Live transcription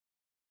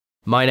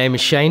My name is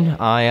Shane.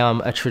 I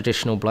am a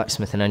traditional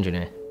blacksmith and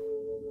engineer.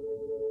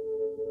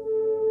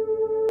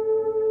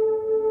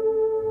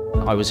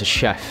 I was a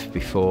chef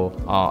before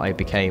I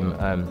became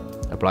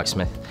a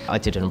blacksmith. I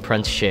did an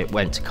apprenticeship,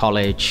 went to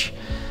college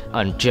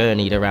and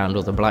journeyed around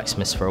other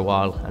blacksmiths for a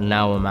while, and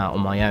now I'm out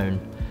on my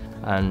own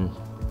and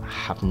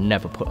have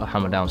never put a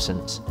hammer down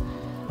since.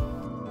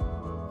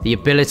 The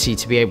ability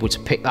to be able to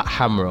pick that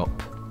hammer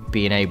up,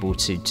 being able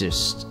to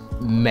just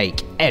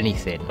make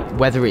anything,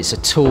 whether it's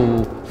a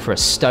tool for a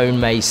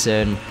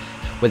stonemason,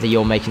 whether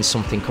you're making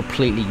something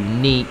completely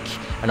unique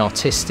and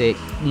artistic,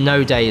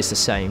 no day is the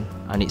same,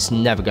 and it's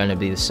never going to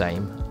be the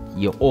same.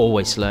 You're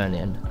always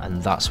learning,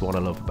 and that's what I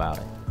love about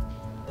it.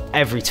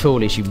 Every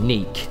tool is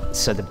unique,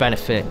 so the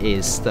benefit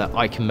is that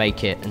I can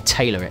make it and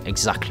tailor it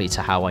exactly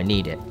to how I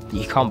need it.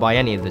 You can't buy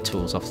any of the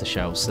tools off the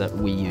shelves that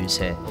we use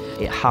here.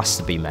 It has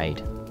to be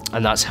made,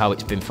 and that's how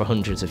it's been for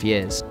hundreds of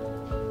years.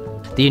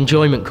 The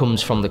enjoyment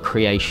comes from the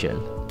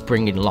creation,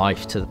 bringing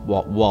life to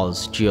what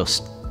was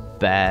just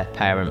bare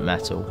parent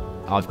metal.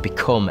 I've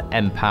become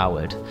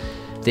empowered.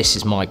 This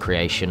is my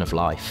creation of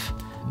life,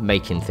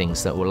 making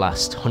things that will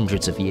last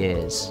hundreds of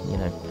years. You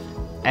know,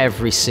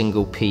 every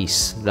single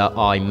piece that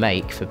I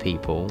make for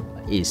people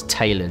is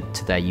tailored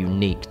to their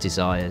unique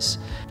desires.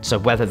 So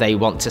whether they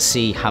want to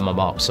see hammer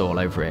marks all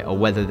over it or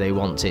whether they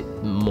want it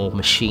more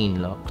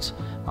machine locked,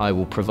 I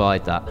will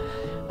provide that,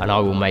 and I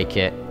will make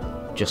it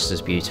just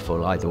as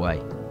beautiful either way.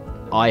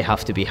 I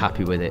have to be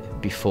happy with it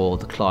before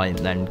the client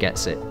then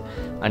gets it,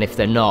 and if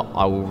they're not,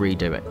 I will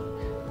redo it.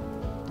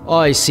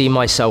 I see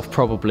myself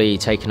probably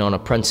taking on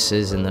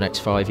apprentices in the next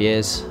 5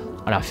 years,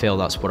 and I feel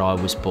that's what I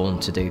was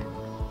born to do,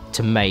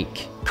 to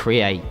make,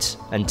 create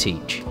and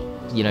teach.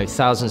 You know,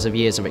 thousands of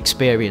years of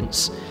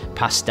experience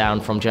passed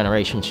down from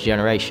generation to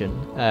generation.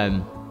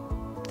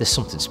 There's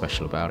something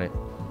special about it.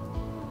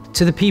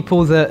 To the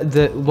people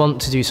that want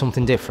to do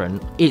something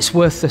different, it's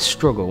worth the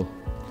struggle.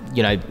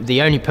 You know,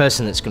 the only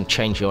person that's going to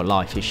change your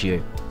life is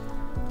you.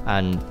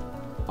 And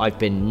I've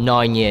been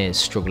 9 years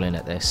struggling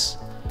at this.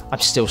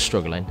 I'm still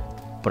struggling,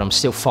 but I'm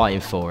still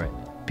fighting for it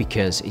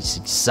because it's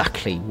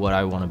exactly what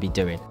I want to be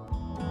doing.